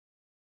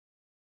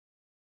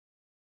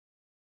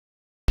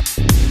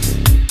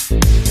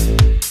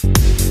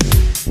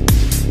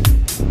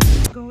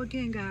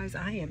again, guys,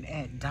 I am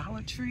at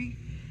Dollar Tree.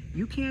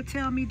 You can't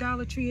tell me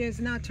Dollar Tree is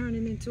not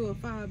turning into a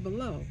Five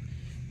Below.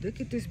 Look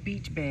at this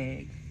beach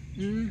bag.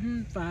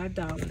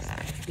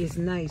 $5. It's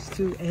nice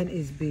too, and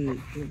it's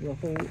big. It will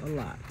hold a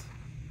lot.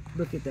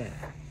 Look at that.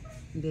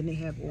 And then they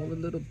have all the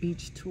little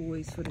beach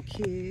toys for the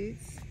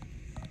kids.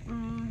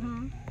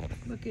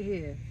 Look at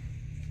here.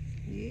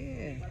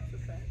 Yeah.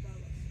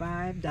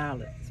 $5.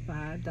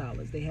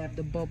 $5. They have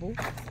the bubble.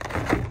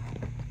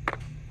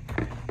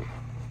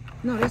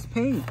 No, that's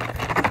paint.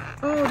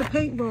 Oh, the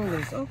paint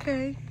rollers.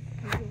 Okay.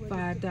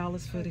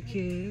 $5 for the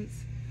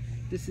kids.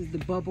 This is the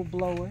bubble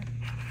blower.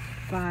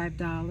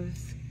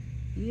 $5.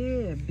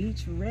 Yeah,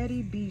 beach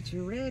ready, beach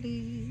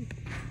ready.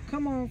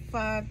 Come on,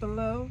 Five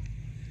Below.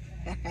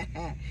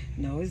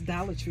 No, it's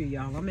Dollar Tree,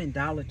 y'all. I'm in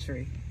Dollar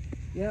Tree.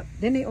 Yep.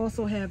 Then they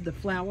also have the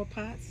flower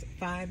pots,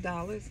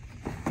 $5.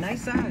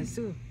 Nice size,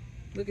 too.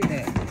 Look at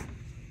that.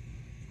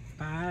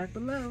 Five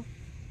Below.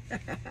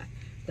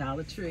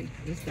 Dollar Tree.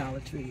 It's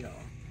Dollar Tree, y'all.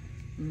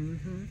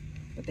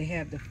 But they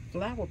have the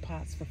flower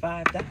pots for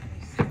 $5.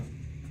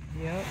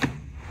 Yep.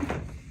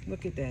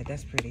 Look at that.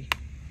 That's pretty.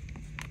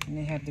 And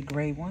they have the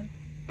gray one.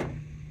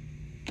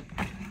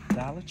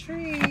 Dollar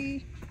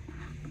Tree.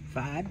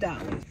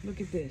 $5. Look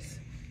at this.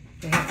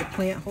 They have the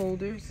plant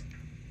holders.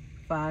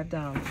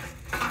 $5.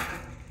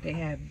 They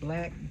have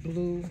black,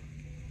 blue,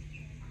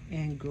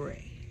 and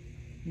gray.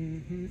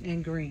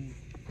 And green.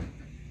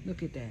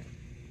 Look at that.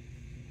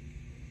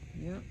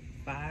 Yep.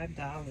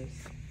 $5.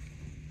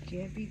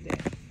 Can't beat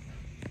that.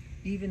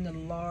 Even the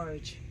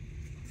large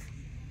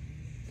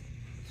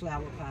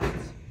flower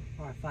pots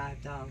are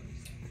 $5.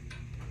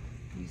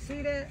 You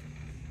see that?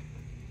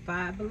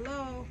 Five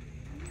Below.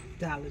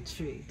 Dollar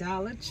Tree.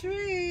 Dollar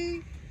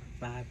Tree.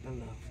 Five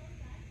Below.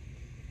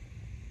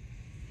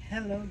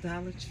 Hello,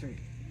 Dollar Tree.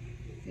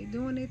 They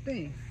doing their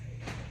thing.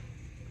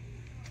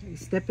 They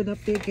stepping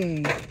up their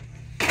game.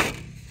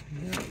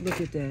 Yeah, look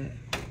at that.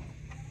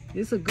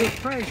 It's a good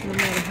price no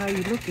matter how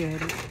you look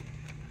at it.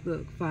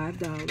 Look, $5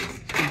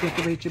 to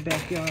decorate your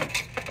backyard.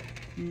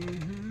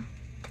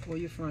 Or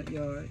your front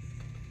yard.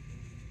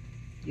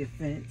 Your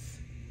fence.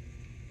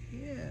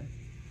 Yeah.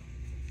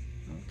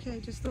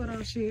 Okay, just thought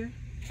I'll share.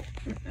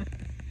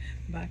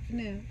 Bye for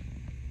now.